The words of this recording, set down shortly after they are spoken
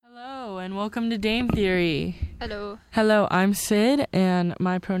and welcome to Dame Theory. Hello. Hello, I'm Sid, and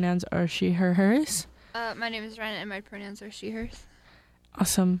my pronouns are she, her, hers. My name is Ryan, and my pronouns are she, hers.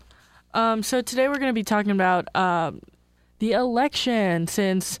 Awesome. So today we're going to be talking about the election,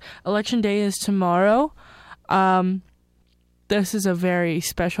 since Election Day is tomorrow. This is a very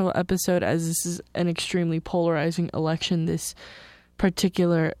special episode, as this is an extremely polarizing election, this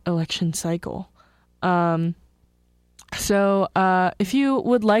particular election cycle. So if you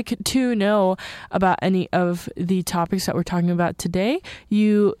would like to know about any of the topics that we're talking about today,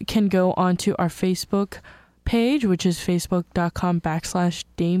 you can go onto our Facebook page, which is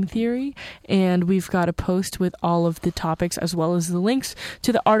facebook.com/Dame Theory, and we've got a post with all of the topics as well as the links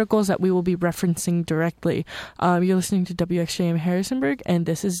to the articles that we will be referencing directly. You're listening to WXJM Harrisonburg, and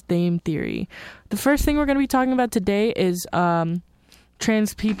this is Dame Theory. The first thing we're going to be talking about today is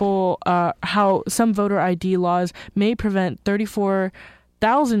trans people, how some voter ID laws may prevent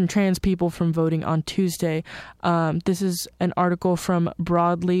 34,000 trans people from voting on Tuesday. This is an article from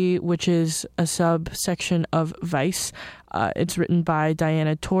Broadly, which is a subsection of Vice. It's written by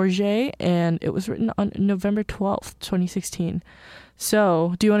Diana Tourget, and it was written on November 12th, 2016.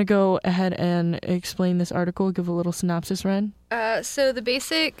 So, do you want to go ahead and explain this article, give a little synopsis, Ren? So the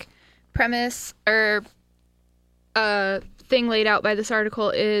basic premise, or thing laid out by this article,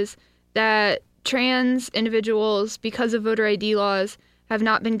 is that trans individuals, because of voter ID laws, have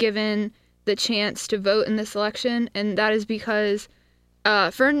not been given the chance to vote in this election, and that is because,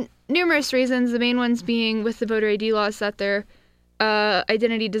 for numerous reasons, the main ones being with the voter ID laws that their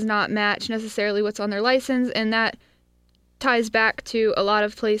identity does not match necessarily what's on their license, and that ties back to a lot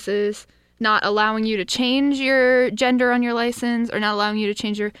of places not allowing you to change your gender on your license, or not allowing you to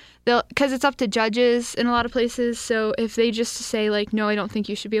change your, because it's up to judges in a lot of places. So if they just say, like, no, I don't think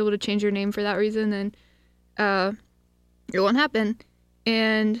you should be able to change your name for that reason, then it won't happen.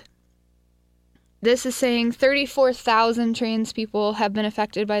 And this is saying 34,000 trans people have been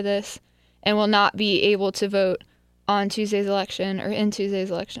affected by this and will not be able to vote on Tuesday's election, or in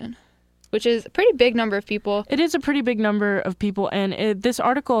Tuesday's election, which is a pretty big number of people. It is a pretty big number of people, and this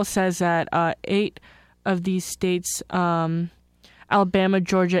article says that 8 of these states, Alabama,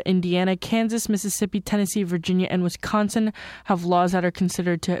 Georgia, Indiana, Kansas, Mississippi, Tennessee, Virginia, and Wisconsin, have laws that are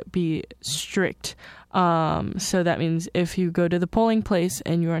considered to be strict. So that means if you go to the polling place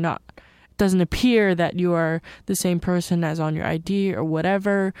and you are not, it doesn't appear that you are the same person as on your ID or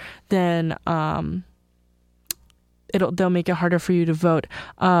whatever, then they'll make it harder for you to vote.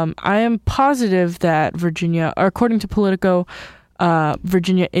 I am positive that Virginia, or according to Politico,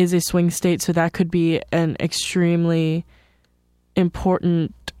 Virginia is a swing state, so that could be an extremely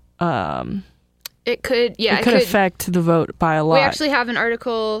important. It could affect the vote by a lot. We actually have an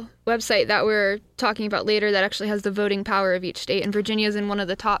article website that we're talking about later that actually has the voting power of each state, and Virginia is in one of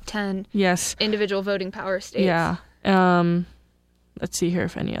the top 10 individual voting power states. Yeah. Let's see here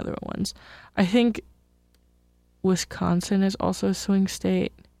if any other ones. I think Wisconsin is also a swing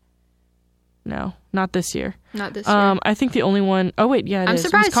state. No, not this year. Not this year. I think the only one... Oh, wait, yeah, it is. I'm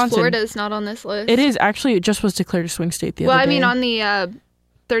surprised Wisconsin. Florida's not on this list. It is. Actually, it just was declared a swing state the other day. Well, I mean, on the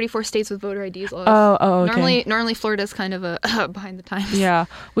 34 states with voter IDs laws. Oh, okay. Normally Florida's kind of behind the times. Yeah.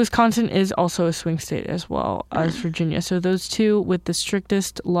 Wisconsin is also a swing state as well as Virginia. So those two with the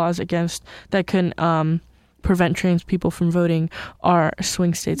strictest laws against that can prevent trans people from voting are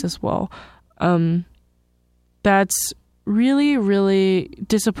swing states as well. That's really, really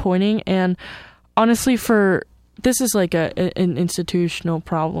disappointing. And honestly, this is like an institutional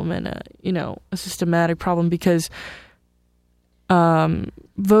problem and a systematic problem, because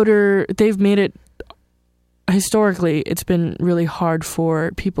they've made it, historically, it's been really hard for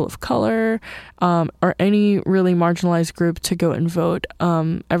people of color or any really marginalized group to go and vote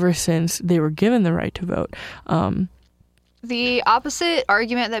ever since they were given the right to vote. The opposite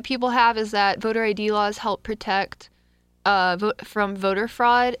argument that people have is that voter ID laws help protect from voter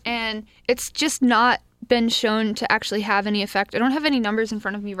fraud, and it's just not been shown to actually have any effect. I don't have any numbers in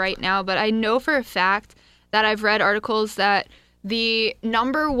front of me right now, but I know for a fact that I've read articles that the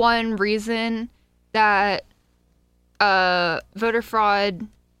number one reason that voter fraud,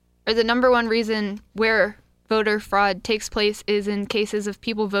 or the number one reason where voter fraud takes place, is in cases of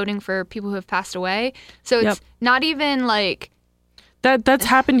people voting for people who have passed away. So it's not even like... That's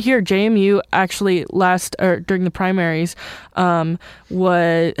happened here. JMU actually during the primaries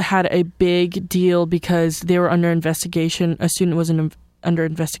had a big deal because they were under investigation. A student was under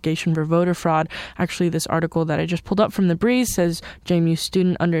investigation for voter fraud. Actually, this article that I just pulled up from The Breeze says JMU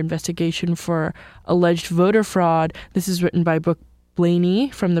student under investigation for alleged voter fraud. This is written by Brooke Blaney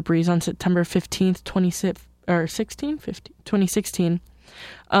from The Breeze on September 15th, 2016.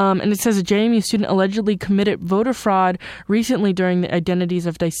 And it says a JMU student allegedly committed voter fraud recently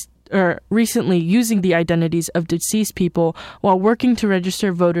using the identities of deceased people while working to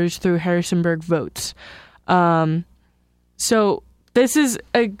register voters through Harrisonburg Votes. So this is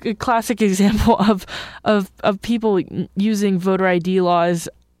a classic example of people using voter ID laws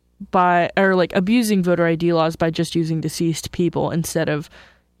abusing voter ID laws by just using deceased people instead of,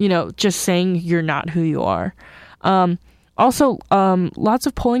 just saying you're not who you are. Also, lots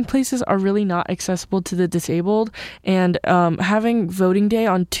of polling places are really not accessible to the disabled, and having voting day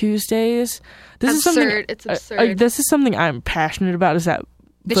on Tuesdays. It's absurd. This is something I'm passionate about. Is that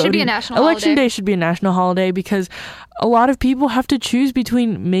it should be a national election holiday. Day should be a national holiday because a lot of people have to choose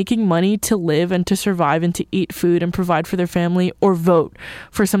between making money to live and to survive and to eat food and provide for their family, or vote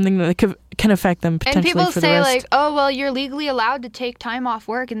for something that can affect them potentially for the rest. And people say oh, well, you're legally allowed to take time off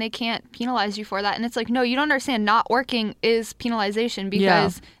work and they can't penalize you for that. And it's like, no, you don't understand. Not working is penalization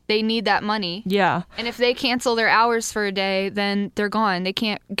because they need that money. Yeah. And if they cancel their hours for a day, then they're gone. They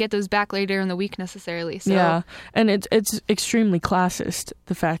can't get those back later in the week necessarily. So. Yeah. And it's extremely classist,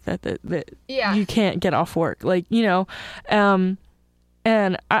 the fact that you can't get off work.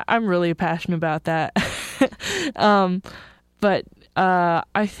 And I'm really passionate about that. But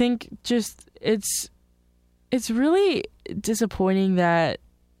I think just it's really disappointing that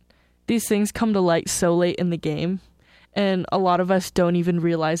these things come to light so late in the game, and a lot of us don't even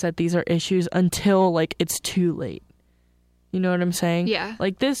realize that these are issues until it's too late. You know what I'm saying? Yeah.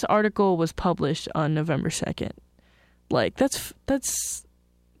 This article was published on November 2nd. That's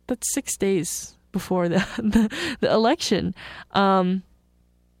 6 days before the election. And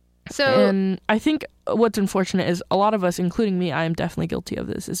I think what's unfortunate is a lot of us, including me, I am definitely guilty of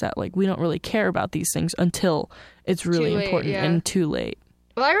this, is that we don't really care about these things until it's really important and too late.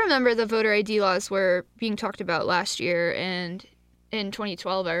 Well, I remember the voter ID laws were being talked about last year, and in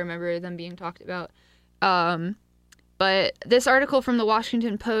 2012 I remember them being talked about. But this article from the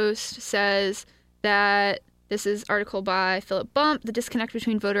Washington Post says that, this is article by Philip Bump, The Disconnect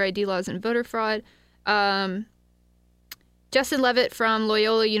Between Voter ID Laws and Voter Fraud. Justin Levitt from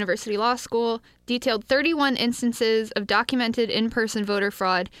Loyola University Law School detailed 31 instances of documented in-person voter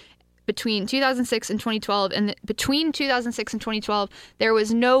fraud between 2006 and 2012. And between 2006 and 2012, there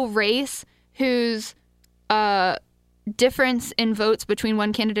was no race whose difference in votes between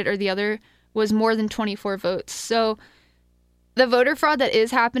one candidate or the other was more than 24 votes. So the voter fraud that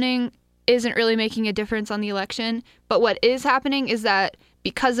is happening isn't really making a difference on the election. But what is happening is that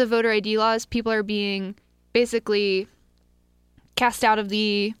because of voter ID laws, people are being basically cast out of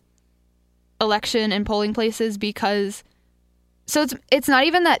the election and polling places because... So it's not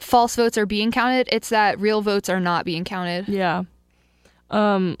even that false votes are being counted, it's that real votes are not being counted. Yeah.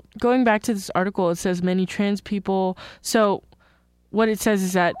 Going back to this article, it says many trans people... So what it says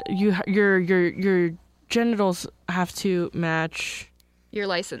is that your genitals have to match... Your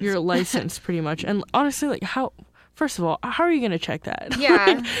license. Your license, pretty much. And honestly, how... First of all, how are you going to check that?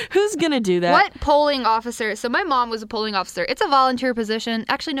 Yeah. Who's going to do that? What polling officer? So my mom was a polling officer. It's a volunteer position.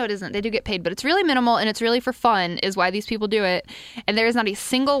 Actually, no, it isn't. They do get paid, but it's really minimal and it's really for fun is why these people do it. And there is not a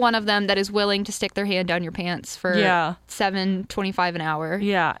single one of them that is willing to stick their hand down your pants for $7.25 an hour.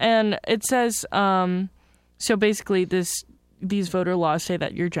 Yeah. And it says, so basically these voter laws say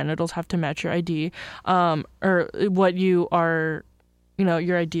that your genitals have to match your ID, or what you are,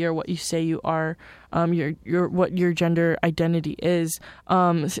 your ID or what you say you are, what your gender identity is.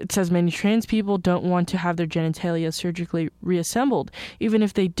 It says many trans people don't want to have their genitalia surgically reassembled. Even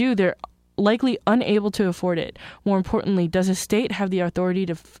if they do, they're likely unable to afford it. More importantly, does a state have the authority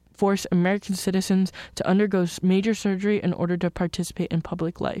to force American citizens to undergo major surgery in order to participate in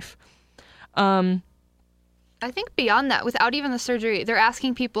public life? I think beyond that, without even the surgery, they're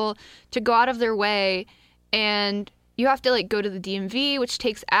asking people to go out of their way, and you have to go to the DMV, which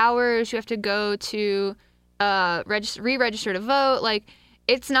takes hours. You have to go to re-register to vote.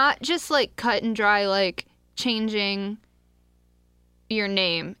 It's not just cut and dry, changing your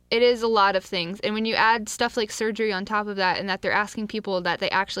name. It is a lot of things. And when you add stuff like surgery on top of that, and that they're asking people that they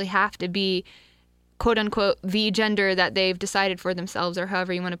actually have to be, quote unquote, the gender that they've decided for themselves, or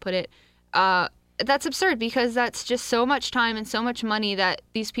however you want to put it, that's absurd, because that's just so much time and so much money that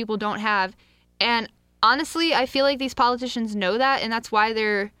these people don't have. And honestly, I feel like these politicians know that, and that's why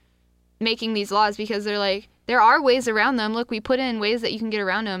they're making these laws, because they're there are ways around them. Look, we put in ways that you can get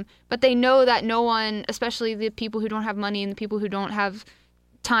around them, but they know that no one, especially the people who don't have money and the people who don't have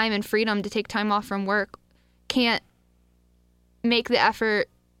time and freedom to take time off from work, can't make the effort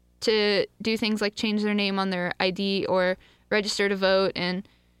to do things like change their name on their ID or register to vote. And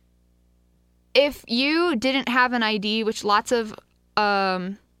if you didn't have an ID, which lots of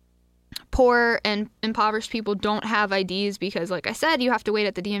poor and impoverished people don't have IDs because, like I said, you have to wait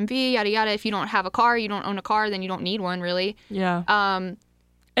at the DMV, yada yada. If you don't have a car, you don't own a car, then you don't need one, really. Yeah.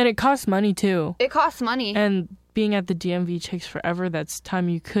 And it costs money too. It costs money. And being at the DMV takes forever. That's time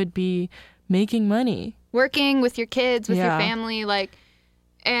you could be making money. Working with your kids, with your family, like,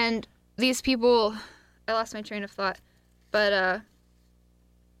 and these people, I lost my train of thought, but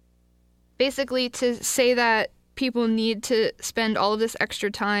basically to say that people need to spend all of this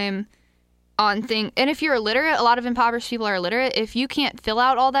extra time on things, and if you're illiterate, a lot of impoverished people are illiterate. If you can't fill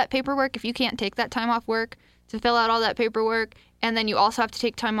out all that paperwork, if you can't take that time off work to fill out all that paperwork, and then you also have to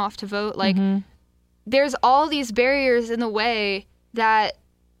take time off to vote, like, there's all these barriers in the way that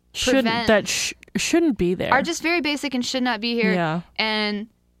shouldn't be there. Are just very basic and should not be here. Yeah. And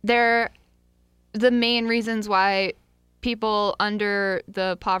they're the main reasons why people under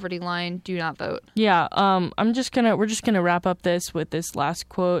the poverty line do not vote. Yeah. We're just gonna wrap up this with this last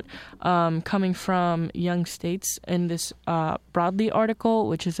quote coming from Young States in this Broadly article,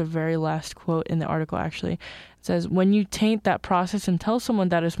 which is the very last quote in the article, actually. It says, when you taint that process and tell someone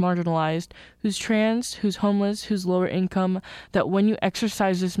that is marginalized, who's trans, who's homeless, who's lower income, that when you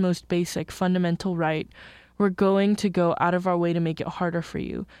exercise this most basic, fundamental right, we're going to go out of our way to make it harder for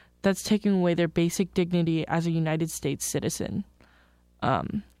you. That's taking away their basic dignity as a United States citizen. I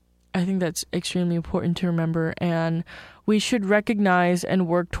think that's extremely important to remember, and we should recognize and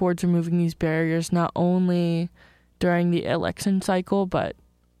work towards removing these barriers not only during the election cycle, but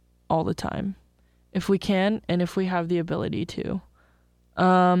all the time, if we can and if we have the ability to.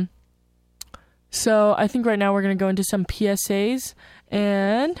 So I think right now we're going to go into some PSAs,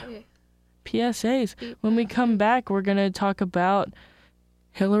 and when we come back, we're going to talk about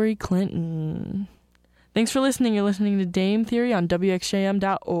Hillary Clinton. Thanks for listening. You're listening to Dame Theory on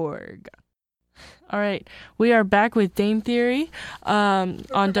WXJM.org. All right, we are back with Dame Theory on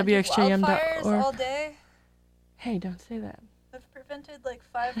WXJM.org. All day. Hey, don't say that. I've prevented like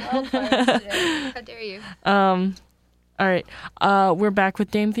 5 wildfires today. How dare you? All right, we're back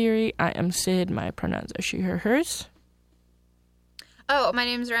with Dame Theory. I am Sid. My pronouns are she, her, hers. Oh, my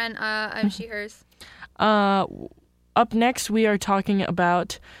name's Ren. I'm she, hers. Up next, we are talking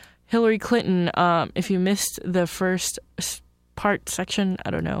about Hillary Clinton. If you missed the first section, I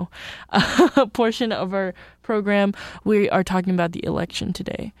don't know, portion of our program, we are talking about the election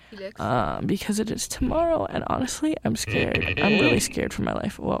today. Because it is tomorrow, and honestly, I'm scared. I'm really scared for my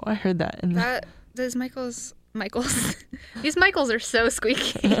life. Whoa, I heard that. Those Michaels. These Michaels are so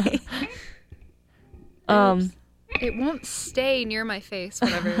squeaky. It won't stay near my face,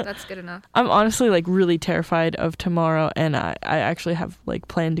 whatever. That's good enough. I'm honestly like really terrified of tomorrow, and I actually have like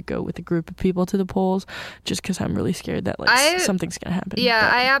planned to go with a group of people to the polls just because I'm really scared that something's gonna happen.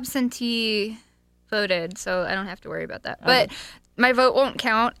 Yeah, I absentee voted, so I don't have to worry about that. But my vote won't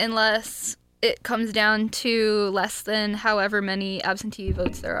count unless it comes down to less than however many absentee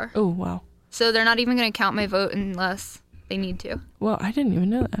votes there are. Oh, wow. So they're not even going to count my vote unless they need to. Well, I didn't even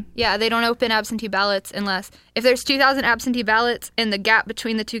know that. Yeah, they don't open absentee ballots unless... If there's 2,000 absentee ballots and the gap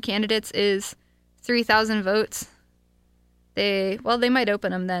between the two candidates is 3,000 votes, they might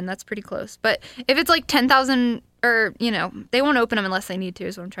open them then. That's pretty close. But if it's like 10,000 or, they won't open them unless they need to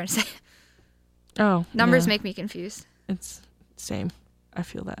is what I'm trying to say. Oh, Numbers make me confused. It's same. I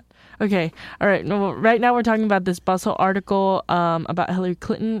feel that. Okay. All right. No, right now we're talking about this Bustle article about Hillary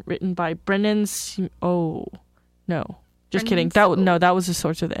Clinton written by Brendan. Oh, no. Just kidding. That was the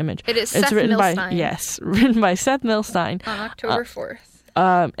source of the image. It is Seth Milstein. Written by Seth Milstein. On October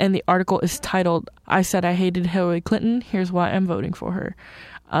 4th. And the article is titled, I Said I Hated Hillary Clinton. Here's Why I'm Voting for Her.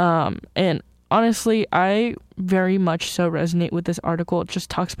 And honestly, I very much so resonate with this article. It just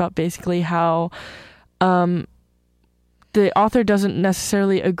talks about basically how the author doesn't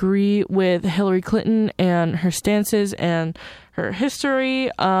necessarily agree with Hillary Clinton and her stances and her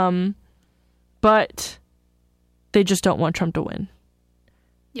history, but they just don't want Trump to win.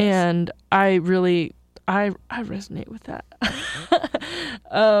 Yes. And I resonate with that.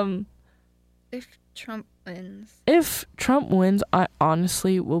 If Trump wins, I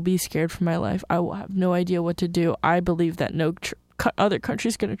honestly will be scared for my life. I will have no idea what to do. I believe that no other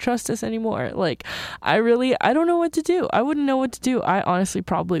country's going to trust us anymore. Like, I don't know what to do. I wouldn't know what to do. I honestly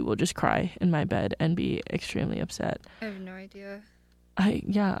probably will just cry in my bed and be extremely upset. I have no idea. I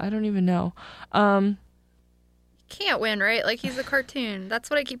don't even know. Can't win, right? Like, he's a cartoon. That's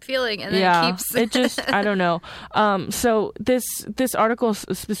what I keep feeling, and then it just I don't know. So this article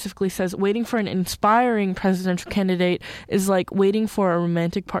specifically says waiting for an inspiring presidential candidate is like waiting for a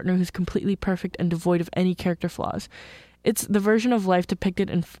romantic partner who's completely perfect and devoid of any character flaws. It's the version of life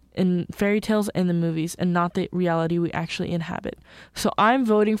depicted in fairy tales and the movies, and not the reality we actually inhabit. So I'm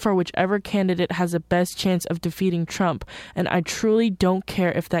voting for whichever candidate has the best chance of defeating Trump, and I truly don't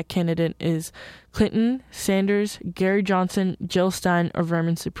care if that candidate is Clinton, Sanders, Gary Johnson, Jill Stein, or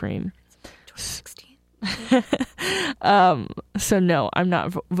Vermin Supreme. 2016. So no, I'm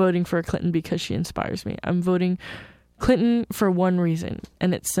not voting for Clinton because she inspires me. I'm voting Clinton for one reason,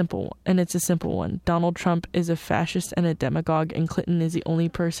 and it's simple, and it's a simple one. Donald Trump is a fascist and a demagogue, and Clinton is the only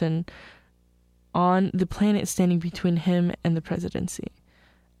person on the planet standing between him and the presidency.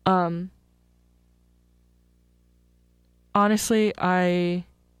 Honestly, I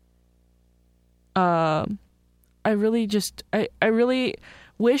really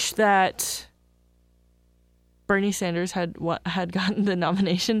wish that Bernie Sanders had gotten the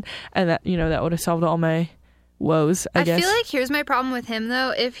nomination, and that that would have solved all my woes, I guess. I feel like here's my problem with him,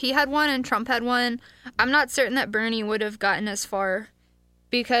 though. If he had won and Trump had won, I'm not certain that Bernie would have gotten as far,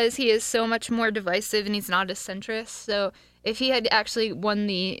 because he is so much more divisive and he's not a centrist. So if he had actually won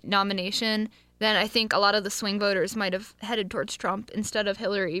the nomination, then I think a lot of the swing voters might have headed towards Trump instead of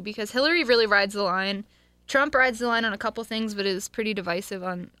Hillary, because Hillary really rides the line. Trump rides the line on a couple things, but is pretty divisive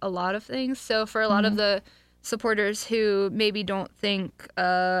on a lot of things. So for a lot of the supporters who maybe don't think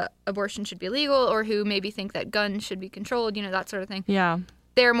abortion should be legal, or who maybe think that guns should be controlled, that sort of thing. Yeah.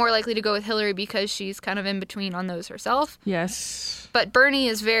 They're more likely to go with Hillary because she's kind of in between on those herself. Yes. But Bernie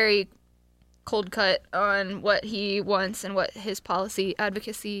is very cold cut on what he wants and what his policy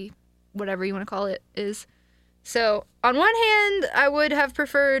advocacy, whatever you want to call it, is. So on one hand, I would have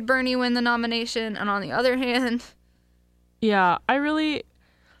preferred Bernie win the nomination, and on the other hand... Yeah,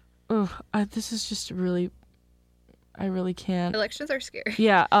 this is just really... I really can't. Elections are scary.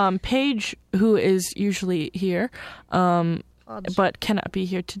 Yeah, Paige, who is usually here, but cannot be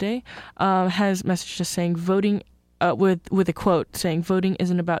here today, has messaged us saying voting, with a quote saying, "Voting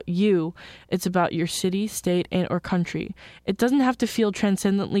isn't about you, it's about your city, state, and or country. It doesn't have to feel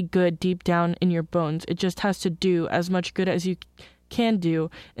transcendently good deep down in your bones. It just has to do as much good as you can do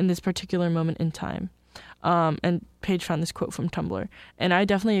in this particular moment in time." And Paige found this quote from Tumblr, and I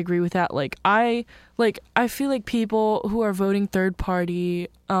definitely agree with that. I feel like people who are voting third party,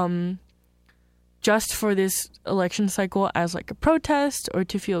 just for this election cycle as a protest or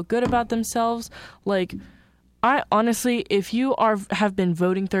to feel good about themselves, I honestly, if you have been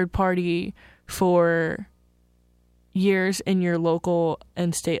voting third party for years in your local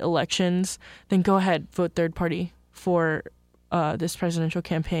and state elections, then go ahead, vote third party for this presidential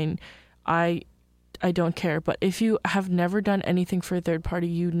campaign. I don't care. But if you have never done anything for a third party,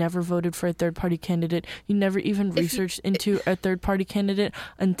 you never voted for a third party candidate, you never even researched into a third party candidate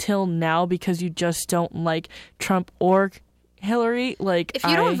until now because you just don't like Trump or Hillary, if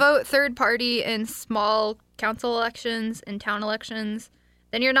you don't vote third party in small council elections and town elections,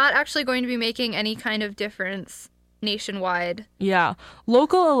 then you're not actually going to be making any kind of difference nationwide. Yeah.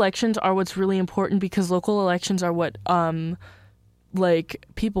 Local elections are what's really important, because local elections are what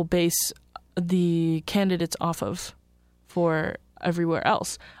people base the candidates off of for everywhere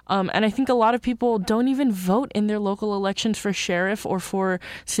else. And I think a lot of people don't even vote in their local elections for sheriff or for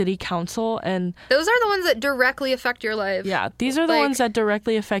city council. And those are the ones that directly affect your life. Yeah, these are the ones that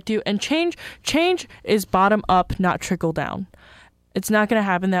directly affect you. And change is bottom up, not trickle down. It's not going to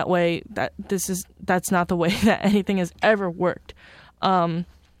happen that way. That's not the way that anything has ever worked.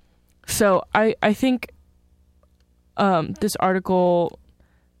 So I think this article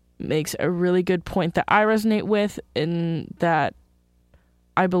makes a really good point that I resonate with, in that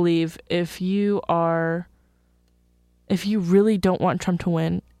I believe if you really don't want Trump to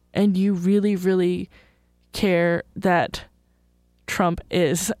win, and you really, really care that Trump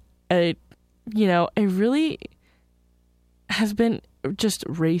is really has been just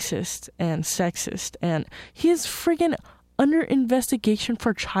racist and sexist, and he is friggin' under investigation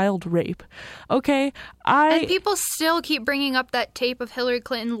for child rape. Okay, and people still keep bringing up that tape of Hillary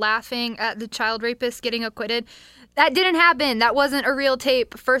Clinton laughing at the child rapist getting acquitted. That didn't happen. That wasn't a real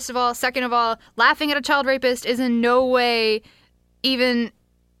tape, first of all. Second of all, laughing at a child rapist is in no way even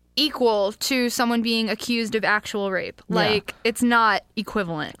equal to someone being accused of actual rape. It's not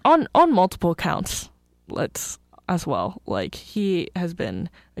equivalent. On multiple counts, as well. He has been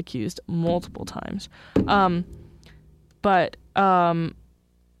accused multiple times. But I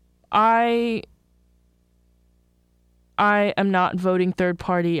am not voting third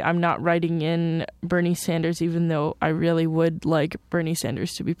party. I'm not writing in Bernie Sanders, even though I really would like Bernie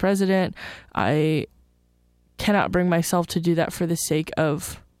Sanders to be president. I cannot bring myself to do that for the sake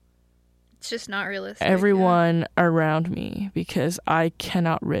of it's just not realistic. Everyone around me, because I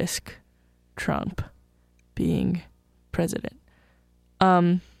cannot risk Trump being president.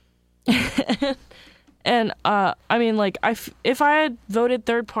 And I mean, like, if I had voted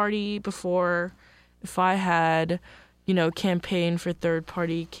third party before, if I had, campaigned for third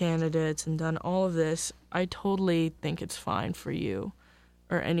party candidates and done all of this, I totally think it's fine for you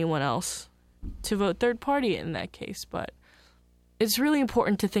or anyone else to vote third party in that case. But it's really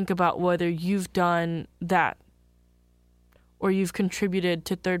important to think about whether you've done that or you've contributed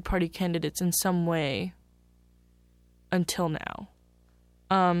to third party candidates in some way until now.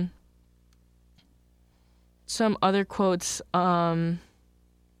 Some other quotes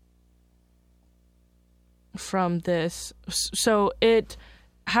from this. So it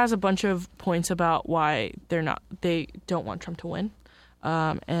has a bunch of points about why they don't want Trump to win.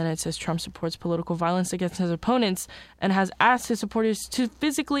 And it says Trump supports political violence against his opponents and has asked his supporters to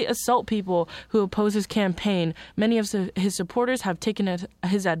physically assault people who oppose his campaign. Many of his supporters have taken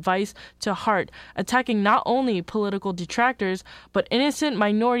his advice to heart, attacking not only political detractors, but innocent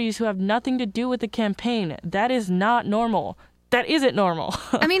minorities who have nothing to do with the campaign. That is not normal. That isn't normal.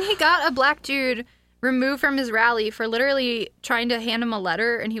 I mean, he got a black dude removed from his rally for literally trying to hand him a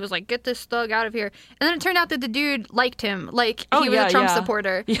letter, and he was like, get this thug out of here. And then it turned out that the dude liked him. Like, he was a Trump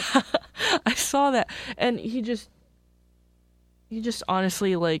supporter. Yeah, I saw that. And he just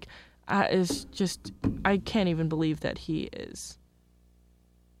honestly, like, is just, I can't even believe that he is.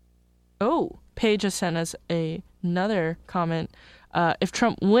 Oh, Paige has sent us another comment. If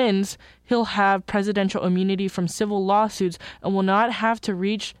Trump wins, he'll have presidential immunity from civil lawsuits and will not have to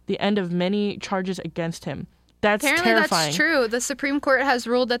reach the end of many charges against him. That's Apparently terrifying. That's true. The Supreme Court has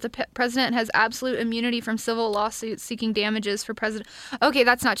ruled that the president has absolute immunity from civil lawsuits seeking damages for president. Okay,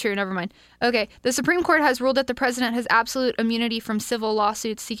 that's not true. Never mind. Okay, the Supreme Court has ruled that the president has absolute immunity from civil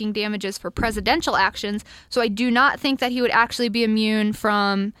lawsuits seeking damages for presidential actions. So I do not think that he would actually be immune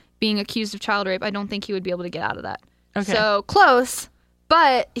from being accused of child rape. I don't think he would be able to get out of that. Okay. So close,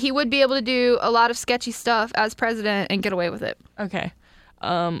 but he would be able to do a lot of sketchy stuff as president and get away with it. Okay.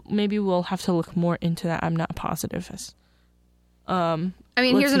 Maybe we'll have to look more into that. I'm not positive. Here's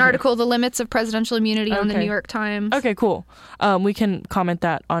an article, The Limits of Presidential Immunity on the New York Times. Okay, cool. We can comment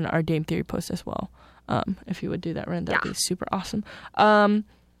that on our Dame Theory post as well. If you would do that, Ren, that'd be super awesome.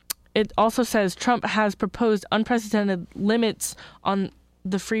 It also says Trump has proposed unprecedented limits on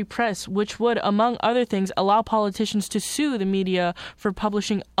the free press, which would, among other things, allow politicians to sue the media for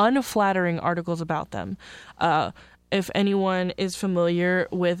publishing unflattering articles about them. If anyone is familiar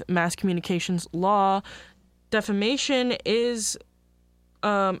with mass communications law, defamation is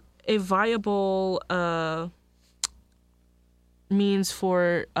a viable means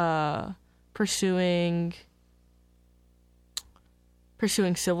for pursuing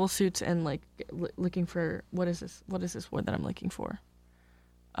civil suits and like looking for what is this word that I'm looking for?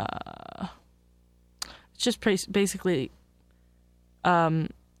 It's just basically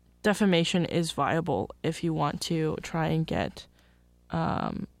defamation is viable if you want to try and get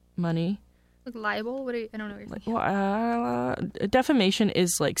money. Like libel? I don't know what you're thinking. Well, defamation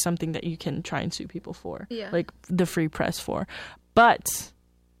is like something that you can try and sue people for, like the free press for. But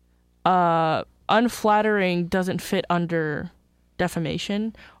unflattering doesn't fit under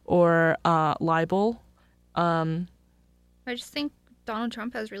defamation or libel. I just think Donald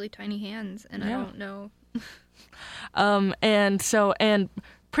Trump has really tiny hands, and I don't know. And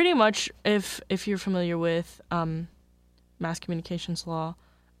pretty much, if you're familiar with mass communications law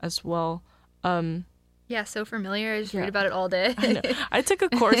as well. So familiar. I just read about it all day. I know. I took a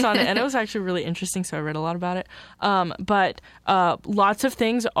course on it, and it was actually really interesting, so I read a lot about it. But lots of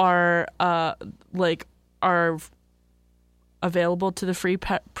things are available to the free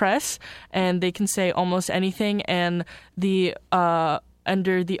press, and they can say almost anything, and the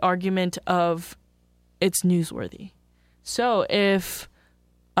under the argument of it's newsworthy. So if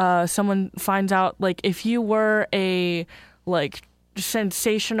someone finds out, like, if you were a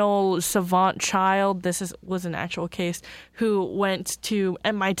sensational savant child, was an actual case, who went to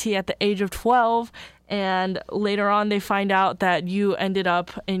MIT at the age of 12, and later on they find out that you ended up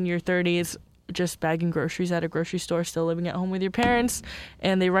in your 30s just bagging groceries at a grocery store, still living at home with your parents,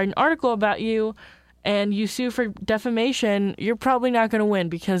 and they write an article about you, and you sue for defamation, you're probably not going to win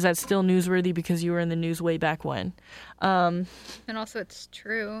because that's still newsworthy because you were in the news way back when. And also it's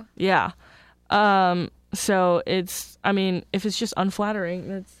true. Yeah. So it's, if it's just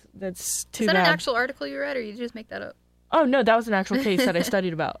unflattering, that's too bad. Is that an actual article you read, or you just make that up? Oh, no, that was an actual case that I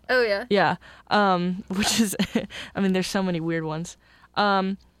studied about. Oh, yeah? Yeah. Which is, there's so many weird ones.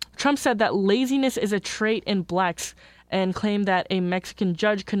 Trump said that laziness is a trait in blacks and claimed that a Mexican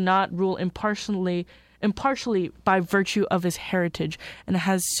judge could not rule impartially by virtue of his heritage, and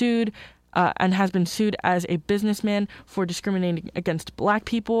has sued and has been sued as a businessman for discriminating against black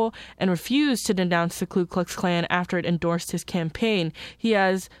people and refused to denounce the Ku Klux Klan after it endorsed his campaign. He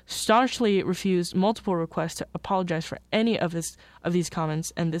has staunchly refused multiple requests to apologize for any of these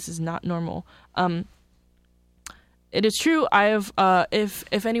comments, and this is not normal. It is true. I have,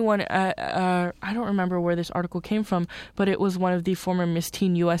 if anyone, I don't remember where this article came from, but it was one of the former Miss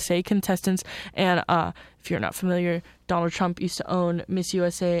Teen USA contestants. And if you're not familiar, Donald Trump used to own Miss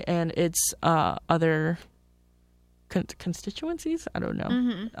USA and its other constituencies. I don't know.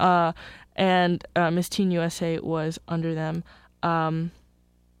 Mm-hmm. And Miss Teen USA was under them.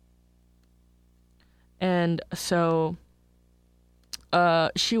 And so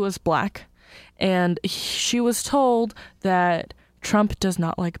she was black. And she was told that Trump does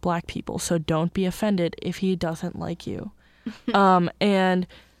not like black people, so don't be offended if he doesn't like you. And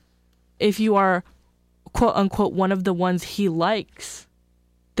if you are, quote unquote, one of the ones he likes,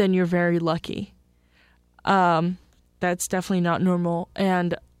 then you're very lucky. That's definitely not normal.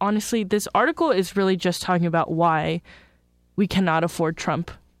 And honestly, this article is really just talking about why we cannot afford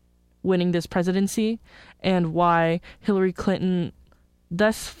Trump winning this presidency and why Hillary Clinton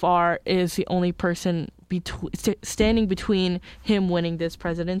thus far is the only person standing between him winning this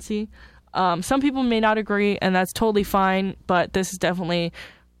presidency. Some people may not agree, and that's totally fine, but this is definitely,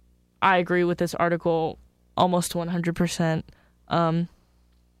 I agree with this article almost 100%.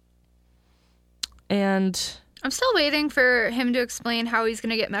 And I'm still waiting for him to explain how he's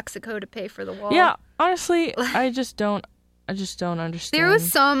going to get Mexico to pay for the wall. yeah, honestly, I just don't understand. There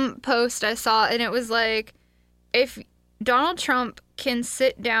was some post I saw, and it was like, if Donald Trump can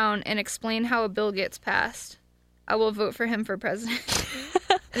sit down and explain how a bill gets passed, I will vote for him for president.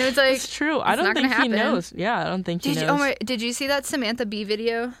 And it's like, it's true. I don't think he knows. Yeah, I don't think he knows. Did you see that Samantha Bee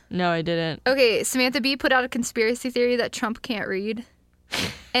video? No, I didn't. Okay, Samantha Bee put out a conspiracy theory that Trump can't read.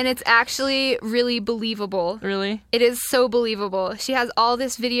 And it's actually really believable. Really? It is so believable. She has all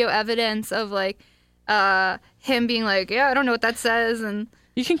this video evidence of like him being like, yeah, I don't know what that says, and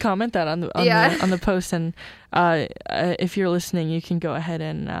you can comment that on the post, and if you're listening, you can go ahead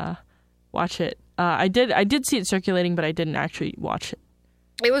and watch it. I did see it circulating, but I didn't actually watch it.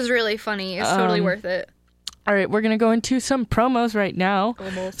 It was really funny. It's totally worth it. All right, we're going to go into some promos right now.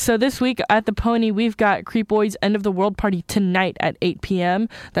 Almost. So this week at the Pony, we've got Creep Boys End of the World Party tonight at 8 p.m.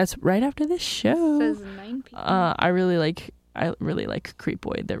 That's right after this show. It says 9 p.m. I really like Creep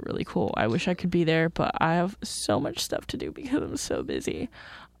Boy. They're really cool. I wish I could be there, but I have so much stuff to do because I'm so busy.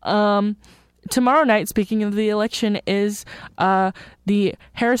 Tomorrow night, speaking of the election, is the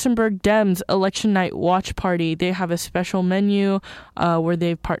Harrisonburg Dems election night watch party. They have a special menu where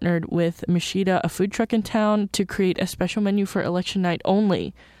they've partnered with Mashida, a food truck in town, to create a special menu for election night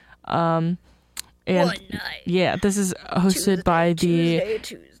only. And one night. Yeah, this is hosted by Tuesday.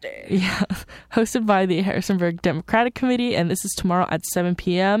 Yeah, hosted by the Harrisonburg Democratic Committee, and this is tomorrow at 7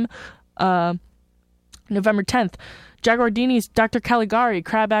 p.m. November 10th. Jaguardini's Dr. Caligari,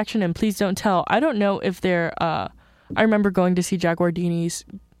 Crab Action, and Please Don't Tell. I don't know if they're... I remember going to see Jaguardini's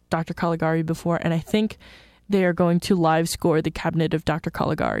Dr. Caligari before, and I think they are going to live score The Cabinet of Dr.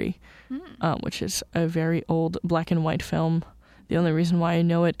 Caligari, which is a very old black and white film. The only reason why I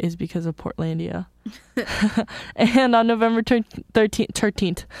know it is because of Portlandia. And on November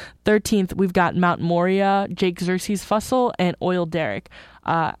 13th, we've got Mount Moria, Jake Xerxes Fussell, and Oil Derrick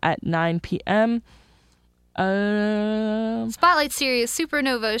at 9 p.m. Spotlight Series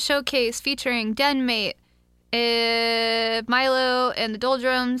Supernova Showcase featuring Denmate, Milo and the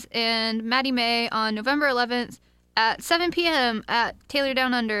Doldrums, and Maddie May on November 11th at 7 p.m. at Taylor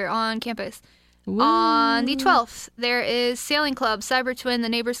Down Under on campus. Woo. On the 12th, there is Sailing Club Cyber Twin, The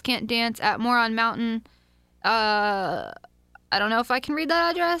Neighbors Can't Dance at Moron Mountain. I don't know if I can read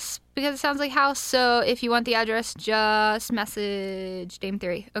that address because it sounds like house. So if you want the address, just message Dame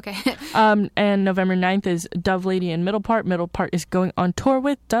Theory. Okay. And November 9th is Dove Lady in Middle Part. Middle Part is going on tour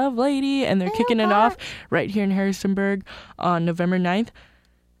with Dove Lady, and they're kicking it off right here in Harrisonburg on November 9th.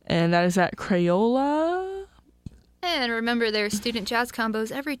 And that is at Crayola. And remember, there's student jazz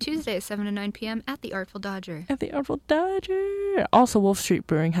combos every Tuesday at 7 to 9 p.m. at the Artful Dodger. At the Artful Dodger. Also, Wolf Street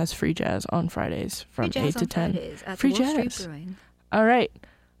Brewing has free jazz on Fridays from 8 to 10. At free Wolf jazz. Street Brewing. All right.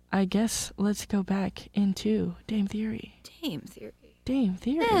 I guess let's go back into Dame Theory. Dame Theory. Dame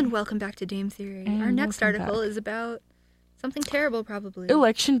Theory. And welcome back to Dame Theory. And our next welcome article back. is about something terrible, probably.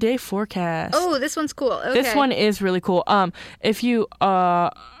 Election Day Forecast. Oh, this one's cool. Okay. This one is really cool. If you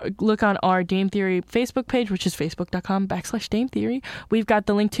look on our Dame Theory Facebook page, which is facebook.com/Dame Theory, we've got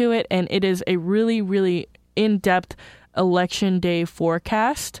the link to it, and it is a really, really in-depth Election Day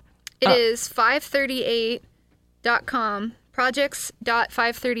forecast. It is 538.com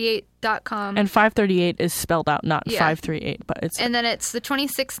projects.538.com. And 538 is spelled out, not Yeah. 538, but it's... And then it's the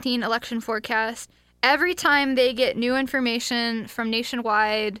 2016 election forecast. Every time they get new information from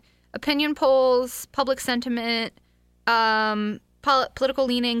nationwide, opinion polls, public sentiment, political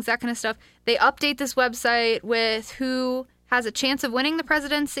leanings, that kind of stuff, they update this website with who has a chance of winning the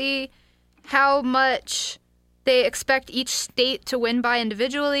presidency, how much they expect each state to win by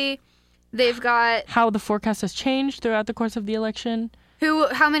individually. They've got how the forecast has changed throughout the course of the election.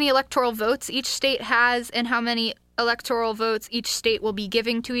 how many electoral votes each state has and how many electoral votes each state will be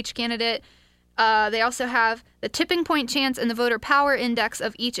giving to each candidate. They also have the tipping point chance and the voter power index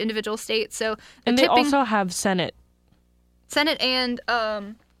of each individual state. So they also have Senate and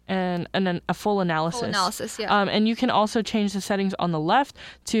and then a full analysis. Full analysis, yeah. And you can also change the settings on the left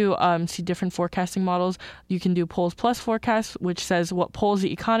to see different forecasting models. You can do polls plus forecast, which says what polls,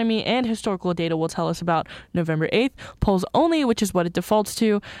 the economy, and historical data will tell us about November 8th. Polls only, which is what it defaults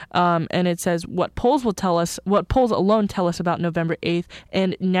to, and it says what polls alone tell us about November 8th,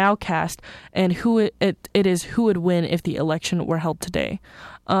 and nowcast, and who it is who would win if the election were held today.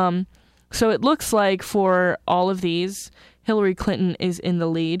 So it looks like for all of these, Hillary Clinton is in the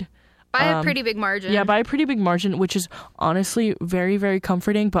lead. By a pretty big margin. Yeah, by a pretty big margin, which is honestly very, very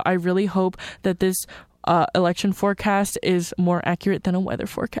comforting. But I really hope that this election forecast is more accurate than a weather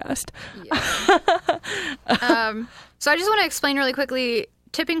forecast. Yeah. So I just want to explain really quickly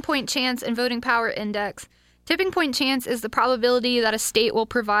tipping point chance and voting power index. Tipping point chance is the probability that a state will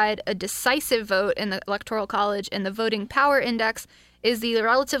provide a decisive vote in the Electoral College, and the voting power index is the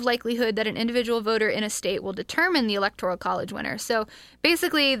relative likelihood that an individual voter in a state will determine the Electoral College winner. So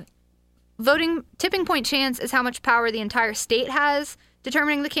basically, tipping point chance is how much power the entire state has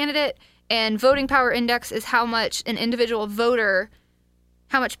determining the candidate, and voting power index is how much an individual voter,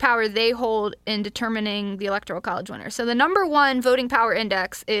 how much power they hold in determining the Electoral College winner. So the number one voting power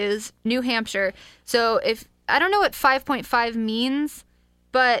index is New Hampshire. So I don't know what 5.5 means,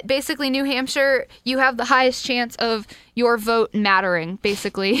 but basically, New Hampshire, you have the highest chance of your vote mattering,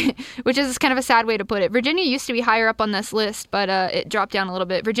 basically, which is kind of a sad way to put it. Virginia used to be higher up on this list, but it dropped down a little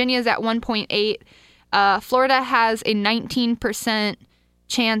bit. Virginia is at 1.8. Florida has a 19%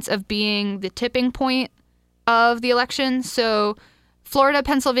 chance of being the tipping point of the election. So Florida,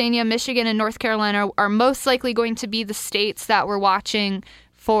 Pennsylvania, Michigan, and North Carolina are most likely going to be the states that we're watching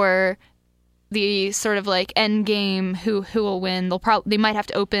for the sort of like end game, who will win. They might have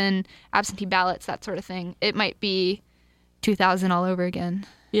to open absentee ballots, that sort of thing. It might be 2000 all over again.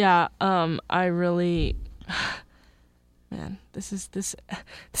 Yeah, I really, man, this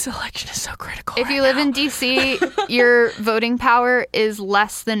election is so critical. If you live in DC, your voting power is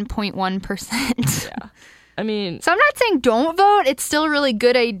less than 0.1%. Yeah. I mean, so I'm not saying don't vote. It's still a really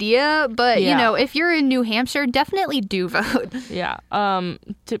good idea, but you know, if you're in New Hampshire, definitely do vote. Yeah.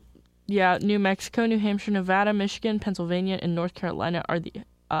 New Mexico, New Hampshire, Nevada, Michigan, Pennsylvania, and North Carolina are the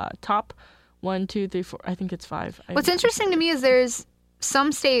top 1, 2, 3, 4. I think it's 5. What's interesting to me is there's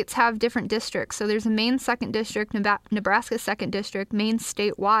some states have different districts. So there's a Maine 2nd District, Nebraska 2nd District, Maine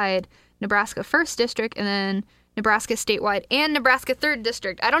statewide, Nebraska 1st District, and then Nebraska statewide, and Nebraska 3rd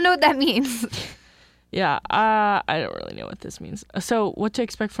District. I don't know what that means. Yeah, I don't really know what this means. So what to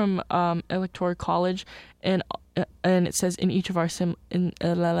expect from Electoral College, and it says in each of our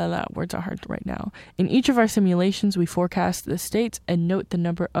words are hard right now. In each of our simulations, we forecast the states and note the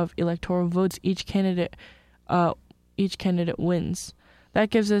number of electoral votes each candidate wins. That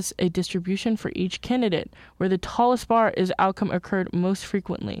gives us a distribution for each candidate, where the tallest bar is outcome occurred most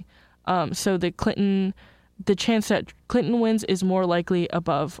frequently. So the chance that Clinton wins is more likely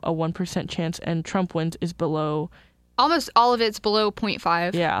above a 1% chance, and Trump wins is below. Almost all of it's below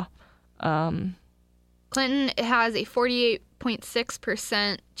 0.5. Yeah. Clinton has a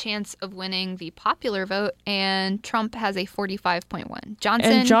 48.6% chance of winning the popular vote, and Trump has a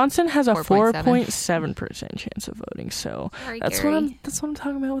 45.1%. Johnson has a 4.7% chance of voting. So that's what I'm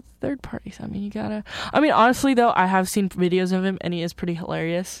talking about with third parties. I mean, honestly though, I have seen videos of him, and he is pretty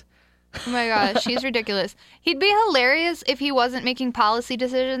hilarious. Oh my gosh, he's ridiculous. He'd be hilarious if he wasn't making policy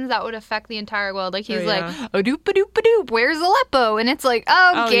decisions that would affect the entire world. Like, he's like, oh, doop-a-doop-a-doop, where's Aleppo? And it's like,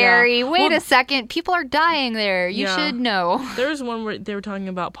 Gary, wait a second. People are dying there. You should know. There was one where they were talking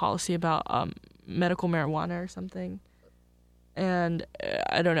about policy about medical marijuana or something. And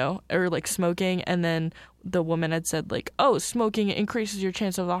I don't know, or like smoking, and then the woman had said like, oh, smoking increases your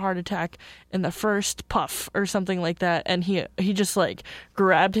chance of a heart attack in the first puff or something like that, and he just like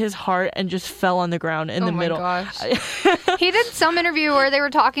grabbed his heart and just fell on the ground in the middle. Oh my gosh. He did some interview where they were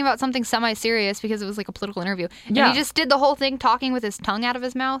talking about something semi-serious because it was like a political interview, and he just did the whole thing talking with his tongue out of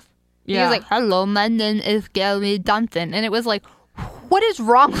his mouth. He Yeah. was like, hello, my name is Gary Johnson. And it was like, what is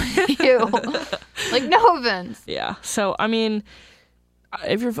wrong with you? Like, no offense. Yeah. So, I mean,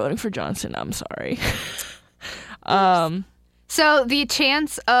 if you're voting for Johnson, I'm sorry. So the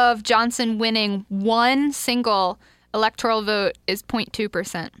chance of Johnson winning one single electoral vote is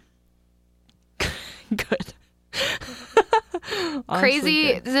 0.2%. Good. Honestly,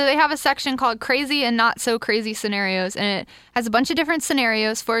 Crazy. good. So they have a section called Crazy and Not So Crazy Scenarios, and it has a bunch of different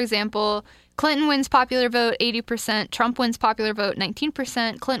scenarios. For example, Clinton wins popular vote 80%, Trump wins popular vote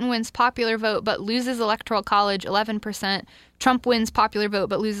 19%, Clinton wins popular vote but loses electoral college 11%, Trump wins popular vote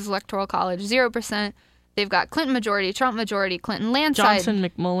but loses electoral college 0%. They've got Clinton majority, Trump majority, Clinton landslide. Johnson,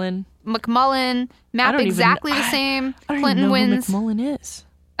 McMullen. McMullen, map don't even exactly kn- the same. I don't Clinton even know wins. who McMullen is.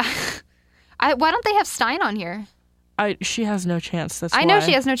 Why don't they have Stein on here? She has no chance. That's I know why.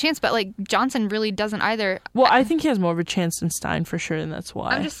 she has no chance, but like Johnson really doesn't either. Well, I think he has more of a chance than Stein for sure, and that's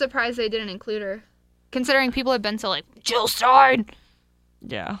why. I'm just surprised they didn't include her, considering people have been so like Jill Stein.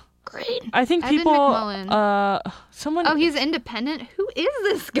 Yeah. Great. I think Evan people. McMullen. Someone. Oh, he's independent. Who is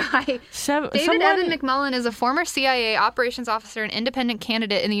this guy? David someone, Evan McMullen is a former CIA operations officer and independent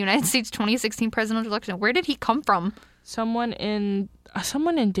candidate in the United States 2016 presidential election. Where did he come from? Someone in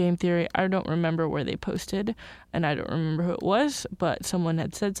Dame Theory. I don't remember where they posted, and I don't remember who it was, but someone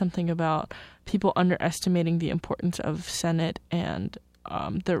had said something about people underestimating the importance of Senate and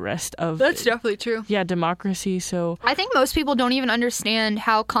the rest of definitely true. yeah, democracy. So I think most people don't even understand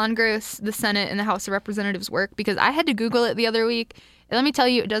how Congress, the Senate, and the House of Representatives work because I had to Google it the other week. And let me tell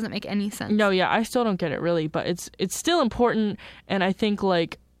you, it doesn't make any sense. no, yeah, I still don't get it really, but it's still important, and I think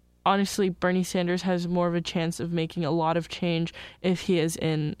like honestly, Bernie Sanders has more of a chance of making a lot of change if he is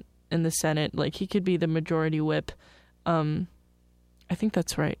in the Senate. Like he could be the majority whip. I think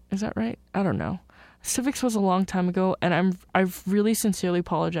that's right. Is that right? I don't know. Civics was a long time ago, and I really sincerely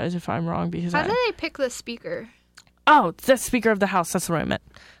apologize if I'm wrong because How do they pick the speaker? oh, the Speaker of the House. That's what I meant.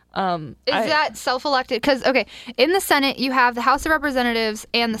 Is that self-elected? Because okay, in the Senate you have the House of Representatives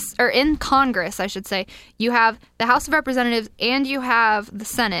or in Congress, I should say, you have the House of Representatives and you have the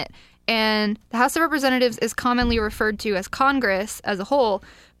Senate. And the House of Representatives is commonly referred to as Congress as a whole,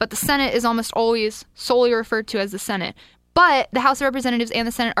 but the Senate is almost always solely referred to as the Senate. But the House of Representatives and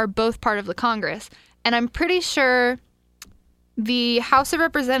the Senate are both part of the Congress. And I'm pretty sure the House of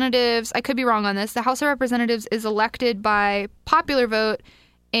Representatives, I could be wrong on this, the House of Representatives is elected by popular vote,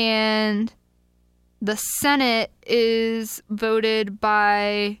 and the Senate is voted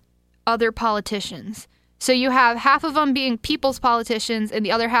by other politicians. So you have half of them being people's politicians and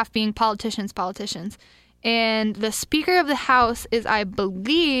the other half being politicians' politicians. And the Speaker of the House is, I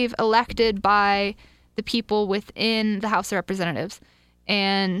believe, elected by the people within the House of Representatives.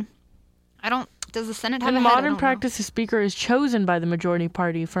 And does the Senate have in a head? I modern don't practice, the Speaker is chosen by the majority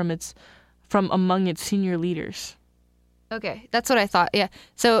party from among its senior leaders. know. Okay, that's what I thought. Yeah.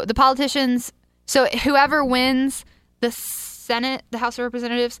 So the politicians, so whoever wins the Senate, the House of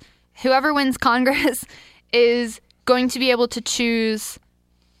Representatives, whoever wins Congress is going to be able to choose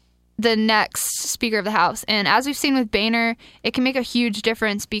the next Speaker of the House. And as we've seen with Boehner, it can make a huge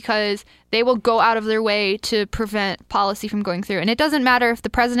difference because they will go out of their way to prevent policy from going through. And it doesn't matter if the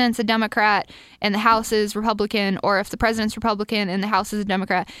president's a Democrat and the House is Republican, or if the president's Republican and the House is a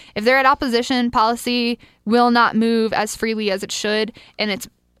Democrat. If they're at opposition, policy will not move as freely as it should. And it's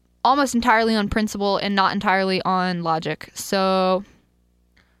almost entirely on principle and not entirely on logic. So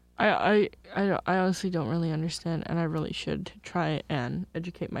I honestly don't really understand, and I really should try and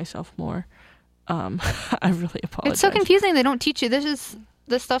educate myself more. I really apologize. it's so confusing. They don't teach you. This is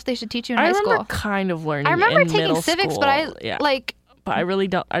the stuff they should teach you in I high remember school. kind of learning. I remember in taking middle civics, school. but I yeah. like I really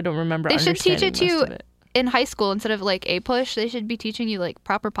don't. I don't remember. they should teach it to understanding you most of it. in high school instead of like A-push. They should be teaching you like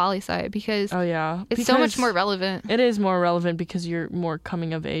proper poli-sci because Oh yeah, it's so much because more relevant. It is more relevant because you're more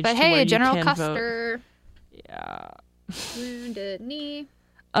coming of age. But to where hey, you General can vote. Custer, Yeah. wounded knee.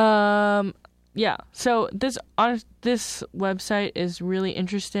 Yeah. So this website is really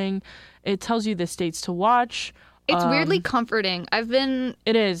interesting. It tells you the states to watch. It's weirdly comforting.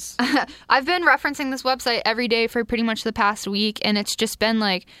 It is. I've been referencing this website every day for pretty much the past week, and it's just been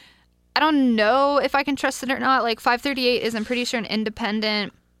like, I don't know if I can trust it or not. Like 538 is, I'm pretty sure, an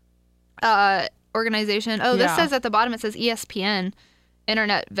independent organization. Oh, this Yeah. says at the bottom, it says ESPN,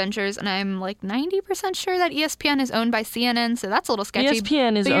 Internet Ventures, and I'm like 90% sure that ESPN is owned by CNN, so that's a little sketchy.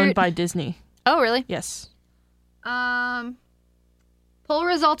 ESPN is But you're- owned by Disney. Oh, really? Yes. Poll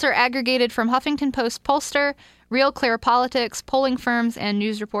results are aggregated from Huffington Post pollster, Real Clear Politics, polling firms, and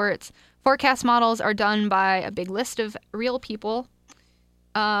news reports. Forecast models are done by a big list of real people.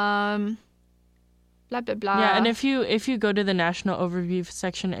 blah, blah, blah. Yeah, and if you go to the national overview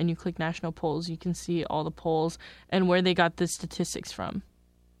section and you click national polls, you can see all the polls and where they got the statistics from.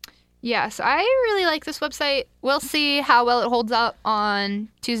 Yes, I really like this website. We'll see how well it holds up on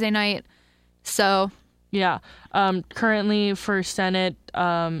Tuesday night. So, yeah. Currently for Senate,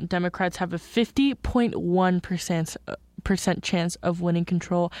 Democrats have a 50.1% chance of winning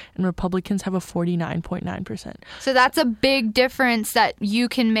control, and Republicans have a 49.9%. so that's a big difference that you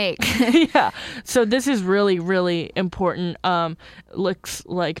can make. Yeah. So this is really, really important. Looks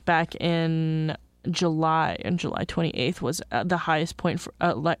like back in July, and July 28th was the highest point for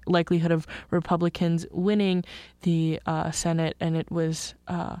likelihood of Republicans winning the Senate, and it was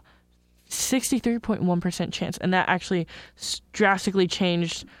 63.1% chance, and that actually drastically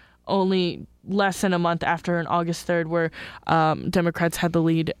changed only less than a month after on August 3rd, where Democrats had the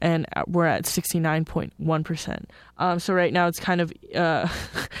lead and were at 69.1%. So right now it's kind of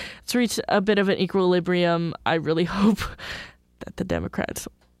it's reached a bit of an equilibrium. I really hope that the Democrats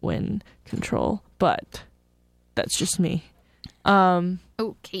win control, but that's just me.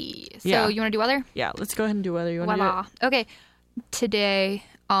 Okay, so Yeah. you want to do weather? Yeah, let's go ahead and do weather. You want to do Voila. it? Okay, today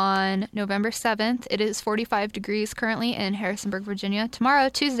on November 7th, it is 45 degrees currently in Harrisonburg, Virginia. Tomorrow,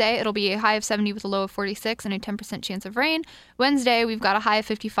 Tuesday, it'll be a high of 70 with a low of 46 and a 10% chance of rain. Wednesday, we've got a high of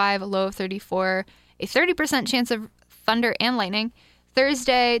 55, a low of 34, a 30% chance of thunder and lightning.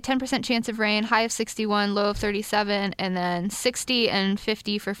 Thursday, 10% chance of rain, high of 61, low of 37, and then 60 and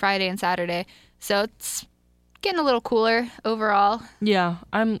 50 for Friday and Saturday. So it's getting a little cooler overall. Yeah,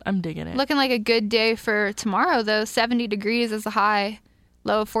 I'm digging it. Looking like a good day for tomorrow, though. 70 degrees is the high,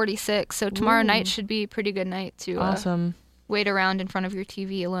 low of 46. So tomorrow Ooh. night should be a pretty good night to Awesome. wait around in front of your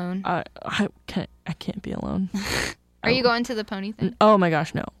TV alone. I can't be alone. Are you going to the pony thing? Oh my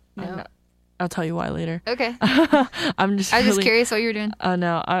gosh, no. No. I'm not. I'll tell you why later. Okay. I'm just I was really, just curious what you were doing.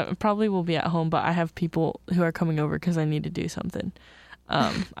 No, I probably will be at home, but I have people who are coming over because I need to do something.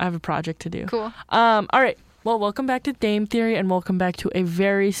 I have a project to do. Cool. All right. Well, welcome back to Dame Theory, and welcome back to a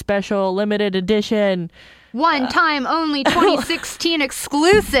very special limited edition One time only 2016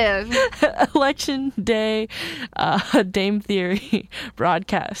 exclusive. Election Day Dame Theory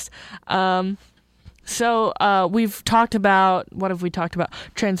broadcast. So we've talked about, what have we talked about?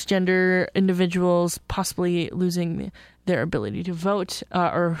 Transgender individuals possibly losing their ability to vote,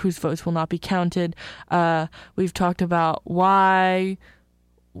 or whose votes will not be counted. We've talked about why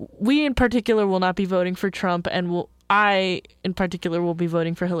we in particular will not be voting for Trump, and I in particular will be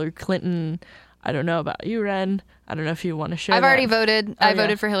voting for Hillary Clinton. I don't know about you, Ren. I don't know if you want to share I've that. already voted. I yeah.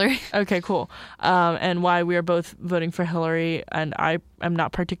 voted for Hillary. Okay, cool. And why we are both voting for Hillary, and I am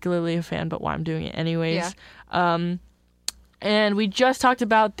not particularly a fan, but why I'm doing it anyways. Yeah. And we just talked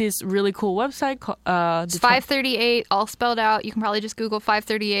about this really cool website called It's 538, all spelled out. You can probably just Google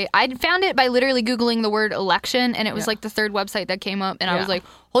 538. I found it by literally Googling the word election, and it was like the third website that came up. And I was like,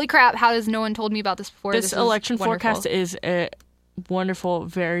 holy crap, how has no one told me about this before? This election wonderful. forecast is wonderful,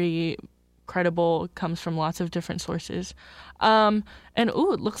 very credible, comes from lots of different sources. And it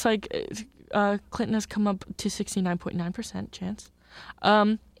looks like Clinton has come up to 69.9% chance.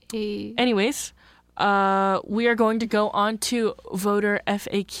 Anyways, we are going to go on to voter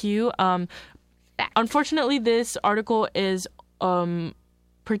FAQ. Unfortunately, this article is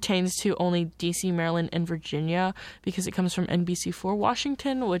pertains to only DC, Maryland, and Virginia because it comes from NBC4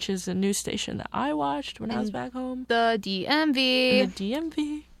 Washington, which is a news station that I watched when I was back home. The DMV. The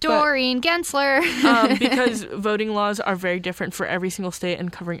DMV. Doreen Gensler. Because voting laws are very different for every single state,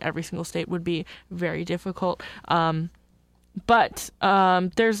 and covering every single state would be very difficult. But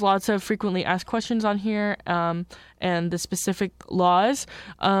there's lots of frequently asked questions on here, and the specific laws,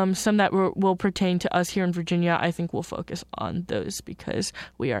 some that will pertain to us here in Virginia. I think we'll focus on those because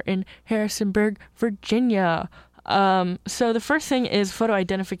we are in Harrisonburg, Virginia. So the first thing is photo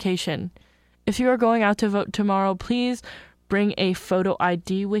identification. If you are going out to vote tomorrow, please bring a photo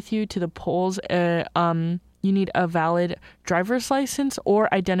ID with you to the polls. You need a valid driver's license or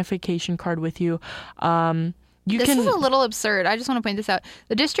identification card with you. This is a little absurd. I just want to point this out.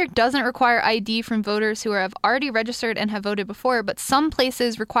 The district doesn't require ID from voters who have already registered and have voted before, but some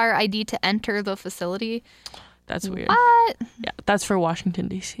places require ID to enter the facility. That's weird. What? Yeah, that's for Washington,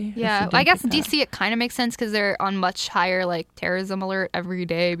 D.C. Yeah, I guess D.C. it kind of makes sense because they're on much higher terrorism alert every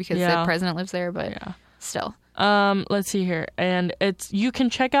day because the president lives there, but still. Let's see here. And you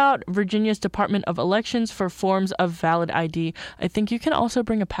can check out Virginia's Department of Elections for forms of valid ID. I think you can also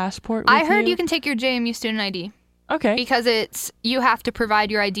bring a passport with I heard you can take your JMU student ID. Okay. Because you have to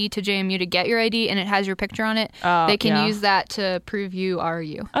provide your ID to JMU to get your ID, and it has your picture on it. They can use that to prove you are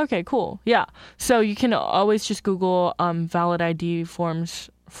you. Okay, cool. Yeah. So you can always just Google valid ID forms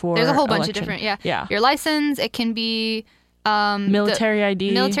for There's a whole bunch of election. different, Yeah. Your license, it can be Military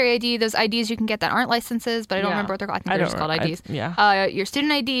ID. military ID, those IDs you can get that aren't licenses, but I don't remember what they're called. I think they're just called IDs. Your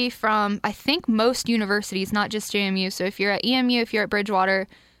student ID from, I think, most universities, not just JMU. So if you're at EMU, if you're at Bridgewater,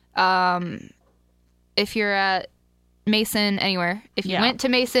 if you're at Mason, anywhere. If you went to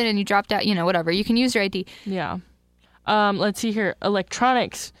Mason and you dropped out, whatever, you can use your ID. Yeah. Let's see here.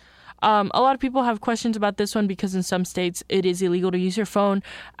 Electronics. A lot of people have questions about this one because in some states it is illegal to use your phone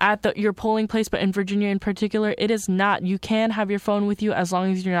at your polling place, but in Virginia in particular, it is not. You can have your phone with you as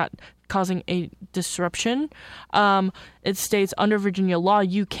long as you're not causing a disruption. It states under Virginia law,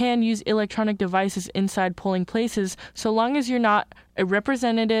 you can use electronic devices inside polling places so long as you're not a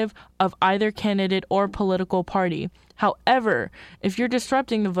representative of either candidate or political party. However, if you're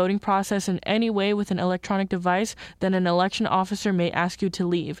disrupting the voting process in any way with an electronic device, then an election officer may ask you to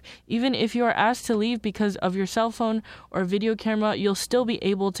leave. Even if you are asked to leave because of your cell phone or video camera, you'll still be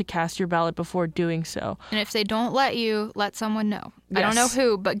able to cast your ballot before doing so. And if they don't let you, let someone know. Yes. I don't know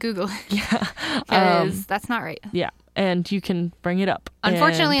who, but Google it. Yeah. Because that's not right. Yeah. And you can bring it up.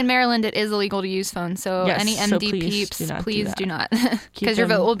 Unfortunately, in Maryland, it is illegal to use phones. So any MD peeps, please do not. Because your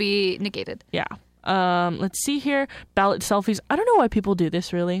vote will be negated. Yeah. Let's see here. Ballot selfies. I don't know why people do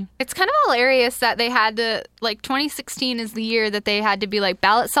this, really. It's kind of hilarious that they had to, 2016 is the year that they had to be like,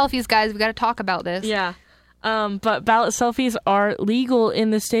 ballot selfies, guys, we got to talk about this. Yeah. But ballot selfies are legal in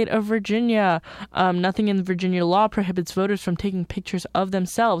the state of Virginia. Nothing in Virginia law prohibits voters from taking pictures of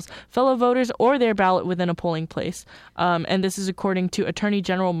themselves, fellow voters, or their ballot within a polling place. And this is according to Attorney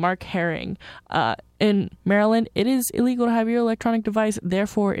General Mark Herring. In Maryland, it is illegal to have your electronic device.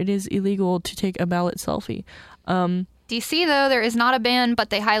 Therefore, it is illegal to take a ballot selfie. DC, though, there is not a ban, but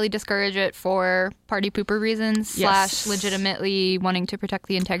they highly discourage it for party pooper reasons / legitimately wanting to protect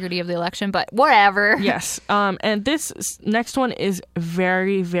the integrity of the election, but whatever. Yes. And this next one is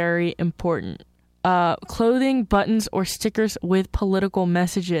very, very important. Clothing, buttons, or stickers with political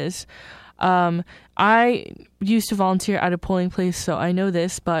messages. I used to volunteer at a polling place, so I know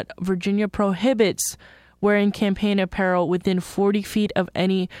this, but Virginia prohibits wearing campaign apparel within 40 feet of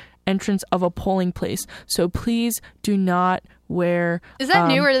any entrance of a polling place. So please do not wear... Is that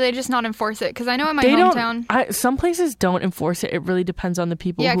new, or do they just not enforce it? Because I know in my hometown... some places don't enforce it. It really depends on the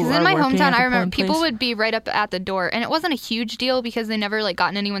people who are working. Yeah, because in my hometown, I remember place. people would be right up at the door, and it wasn't a huge deal because they never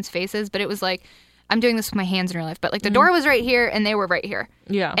got in anyone's faces, but it was like, I'm doing this with my hands in real life, but the door was right here, and they were right here.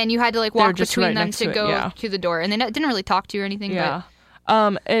 Yeah. And you had to walk between them to go to the door, and they didn't really talk to you or anything. Yeah.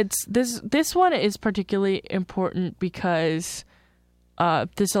 It's this one is particularly important because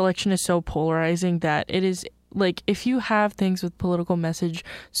this election is so polarizing that it is if you have things with political message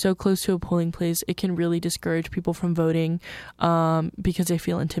so close to a polling place, it can really discourage people from voting because they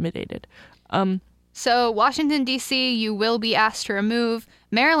feel intimidated. So Washington, D.C., you will be asked to remove.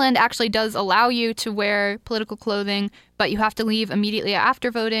 Maryland actually does allow you to wear political clothing, but you have to leave immediately after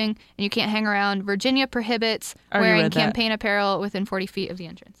voting, and you can't hang around. Virginia prohibits wearing campaign apparel within 40 feet of the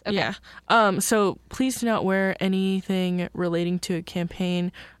entrance. Okay. Yeah. So please do not wear anything relating to a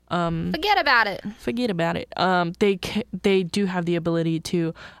campaign. Forget about it. They do have the ability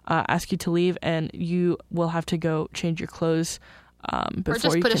to ask you to leave, and you will have to go change your clothes. Or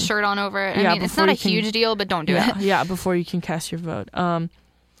just put a shirt on over it. I mean, it's not a huge deal, but don't do it. Yeah, before you can cast your vote.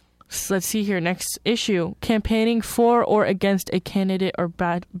 So let's see here. Next issue. Campaigning for or against a candidate or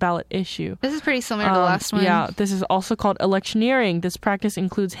ballot issue. This is pretty similar to the last one. Yeah, this is also called electioneering. This practice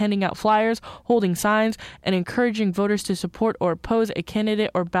includes handing out flyers, holding signs, and encouraging voters to support or oppose a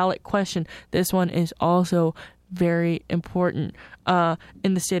candidate or ballot question. This one is also very important.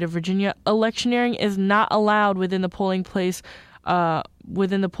 In the state of Virginia, electioneering is not allowed within the polling place. The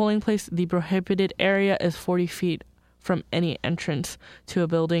prohibited area is 40 feet from any entrance to a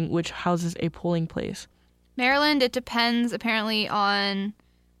building which houses a polling place. Maryland, it depends apparently on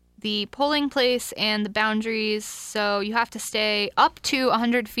the polling place and the boundaries. So you have to stay up to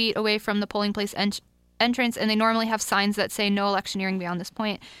 100 feet away from the polling place entrance, and they normally have signs that say no electioneering beyond this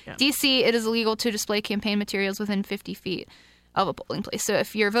point. Yeah. D.C., it is illegal to display campaign materials within 50 feet of a polling place. So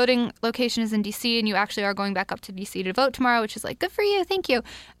if your voting location is in D.C. and you actually are going back up to D.C. to vote tomorrow, which is good for you, thank you.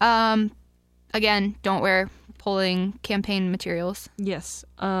 Again, don't wear polling campaign materials. Yes.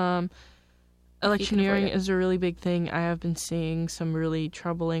 Electioneering is a really big thing. I have been seeing some really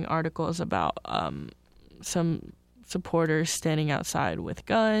troubling articles about some supporters standing outside with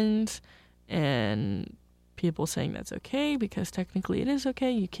guns and people saying that's okay because technically it is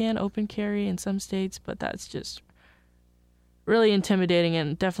okay. You can open carry in some states, but that's just really intimidating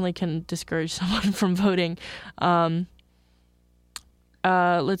and definitely can discourage someone from voting.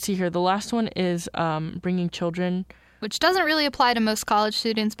 Let's see here. The last one is bringing children which doesn't really apply to most college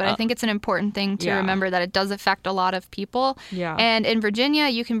students, but I think it's an important thing to remember that it does affect a lot of people. Yeah. And in Virginia,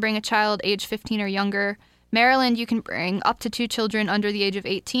 you can bring a child age 15 or younger. Maryland, you can bring up to 2 children under the age of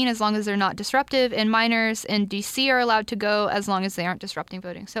 18 as long as they're not disruptive, and minors in D.C. are allowed to go as long as they aren't disrupting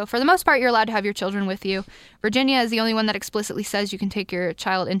voting. So for the most part, you're allowed to have your children with you. Virginia is the only one that explicitly says you can take your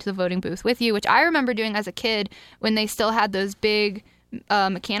child into the voting booth with you, which I remember doing as a kid when they still had those big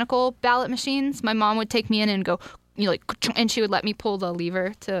mechanical ballot machines. My mom would take me in and go, and she would let me pull the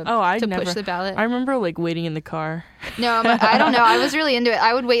lever to push the ballot. I remember waiting in the car. No, I don't know. I was really into it.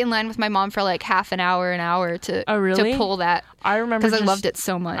 I would wait in line with my mom for half an hour to really? to pull that. I remember because I loved it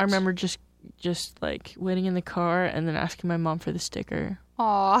so much. I remember just waiting in the car and then asking my mom for the sticker.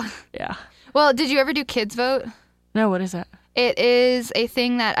 Aw. Yeah. Well, did you ever do Kids Vote? No, what is that? It is a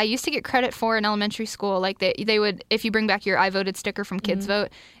thing that I used to get credit for in elementary school. They would, if you bring back your I voted sticker from Kids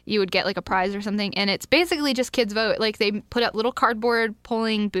Vote, you would get a prize or something. And it's basically just Kids Vote. They put up little cardboard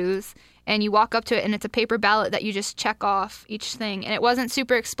polling booths, and you walk up to it, and it's a paper ballot that you just check off each thing. And it wasn't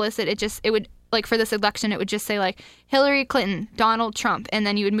super explicit. It would, for this election, it would just say Hillary Clinton, Donald Trump, and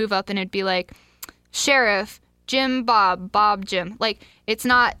then you would move up, and it'd be Sheriff, Jim, Bob, Jim. It's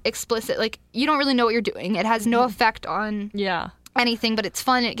not explicit. You don't really know what you're doing. It has no effect on anything, but it's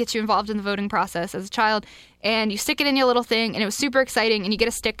fun. It gets you involved in the voting process as a child. And you stick it in your little thing, and it was super exciting, and you get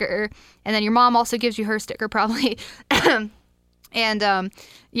a sticker. And then your mom also gives you her sticker, probably. And,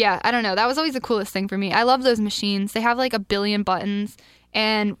 I don't know. That was always the coolest thing for me. I love those machines. They have, a billion buttons.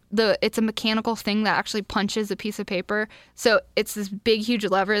 And it's a mechanical thing that actually punches a piece of paper. So it's this big, huge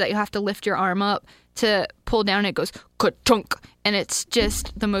lever that you have to lift your arm up to pull down. And it goes ka-chunk. And it's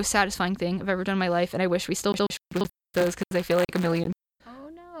just the most satisfying thing I've ever done in my life. And I wish we still build those because I feel like a million. Oh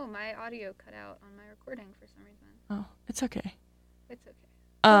no, my audio cut out on my recording for some reason. Oh, it's okay. It's okay.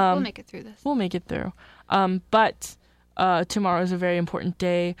 We'll make it through this. We'll make it through. But tomorrow is a very important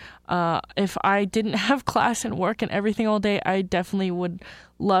day. If I didn't have class and work and everything all day, I definitely would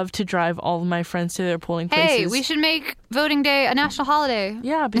love to drive all of my friends to their polling places. Hey, we should make voting day a national holiday.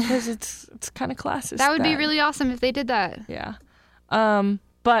 Yeah, because it's kind of classist. That would be really awesome if they did that. Yeah.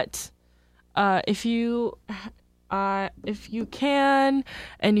 But if you can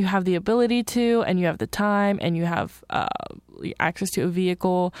and you have the ability to and you have the time and you have access to a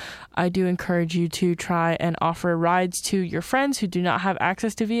vehicle, I do encourage you to try and offer rides to your friends who do not have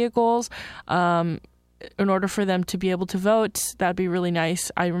access to vehicles in order for them to be able to vote. That'd be really nice.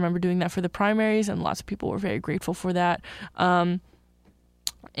 I remember doing that for the primaries, and lots of people were very grateful for that. And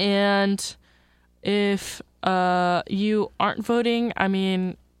if you aren't voting,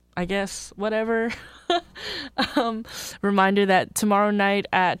 I guess whatever. Reminder that tomorrow night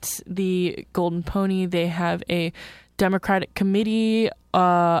at the Golden Pony, they have a Democratic Committee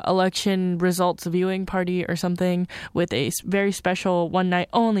election results viewing party or something with a very special one night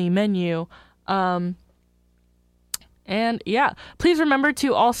only menu. And yeah, please remember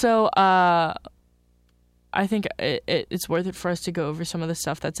to also, I think it's worth it for us to go over some of the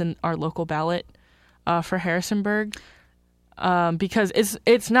stuff that's in our local ballot for Harrisonburg. Because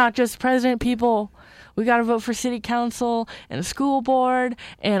it's not just president, people. We got to vote for city council and the school board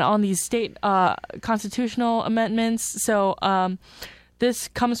and on these state constitutional amendments. So this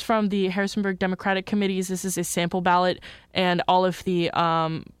comes from the Harrisonburg Democratic Committees. This is a sample ballot, and all of the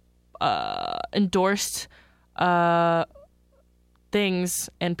endorsed things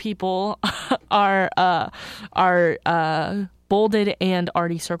and people are bolded and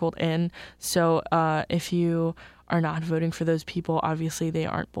already circled in. So if you are not voting for those people, obviously they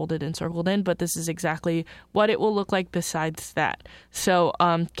aren't bolded and circled in, but this is exactly what it will look like besides that. So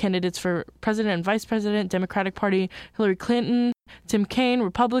candidates for president and vice president, Democratic Party, Hillary Clinton, Tim Kaine,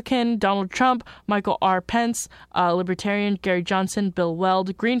 Republican, Donald Trump, Michael R. Pence, Libertarian, Gary Johnson, Bill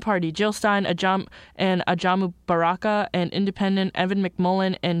Weld, Green Party, Jill Stein, Ajamu Baraka, and Independent, Evan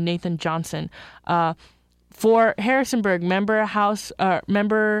McMullen and Nathan Johnson. For Harrisonburg, member House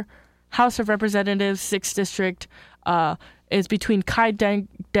of Representatives, 6th District, is between Kai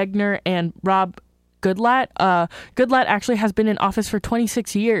Degner and Rob Goodlatte. Goodlatte actually has been in office for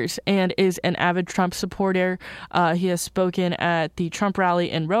 26 years and is an avid Trump supporter. He has spoken at the Trump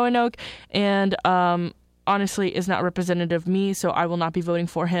rally in Roanoke and honestly is not representative of me, so I will not be voting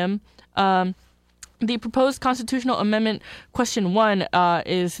for him. The proposed constitutional amendment, question 1,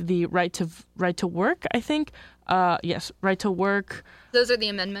 is the right to work, I think. Yes, right to work. Those are the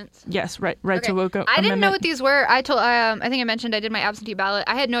amendments. Yes, right okay. to work. I didn't know what these were. I think I mentioned I did my absentee ballot.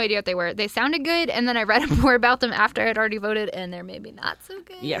 I had no idea what they were. They sounded good, and then I read more about them after I'd already voted, and they're maybe not so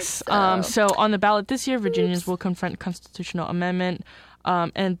good. Yes. So on the ballot this year, Virginians will confront constitutional amendment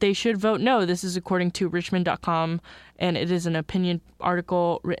and they should vote no. This is according to Richmond.com, and it is an opinion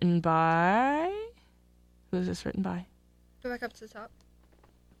article written by... Who is this written by? Go back up to the top.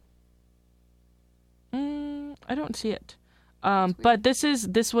 I don't see it. But this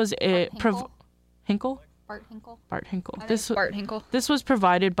was a... Hinkle? Bart Hinkle. Bart Hinkle. Bart Hinkle. This was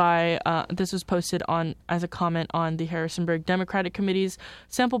provided by, this was posted on as a comment on the Harrisonburg Democratic Committee's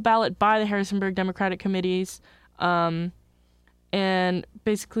sample ballot by the Harrisonburg Democratic Committees, and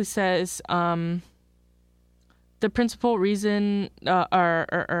basically says the principal reason,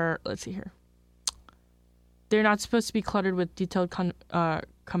 let's see here. They're not supposed to be cluttered with detailed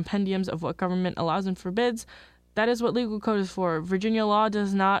compendiums of what government allows and forbids. That is what legal code is for. Virginia law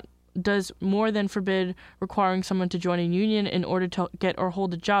does more than forbid requiring someone to join a union in order to get or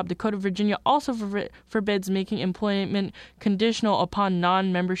hold a job. The Code of Virginia also forbids making employment conditional upon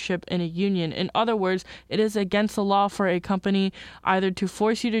non-membership in a union. In other words, it is against the law for a company either to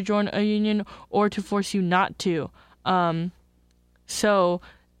force you to join a union or to force you not to. So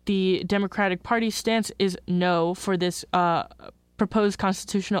the Democratic Party's stance is no for this proposed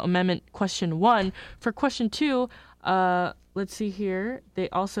constitutional amendment, question 1. For question 2, let's see here. The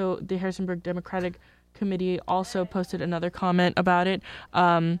Harrisonburg Democratic Committee also posted another comment about it.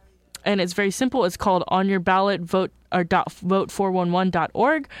 And it's very simple. It's called On Your Ballot Vote or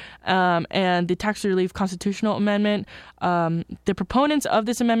vote411.org, and the tax relief constitutional amendment. The proponents of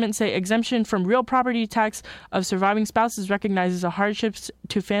this amendment say exemption from real property tax of surviving spouses recognizes the hardships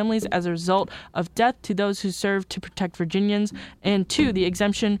to families as a result of death to those who serve to protect Virginians. And 2, the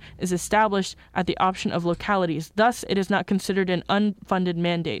exemption is established at the option of localities. Thus, it is not considered an unfunded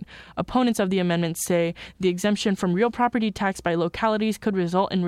mandate. Opponents of the amendment say the exemption from real property tax by localities could result in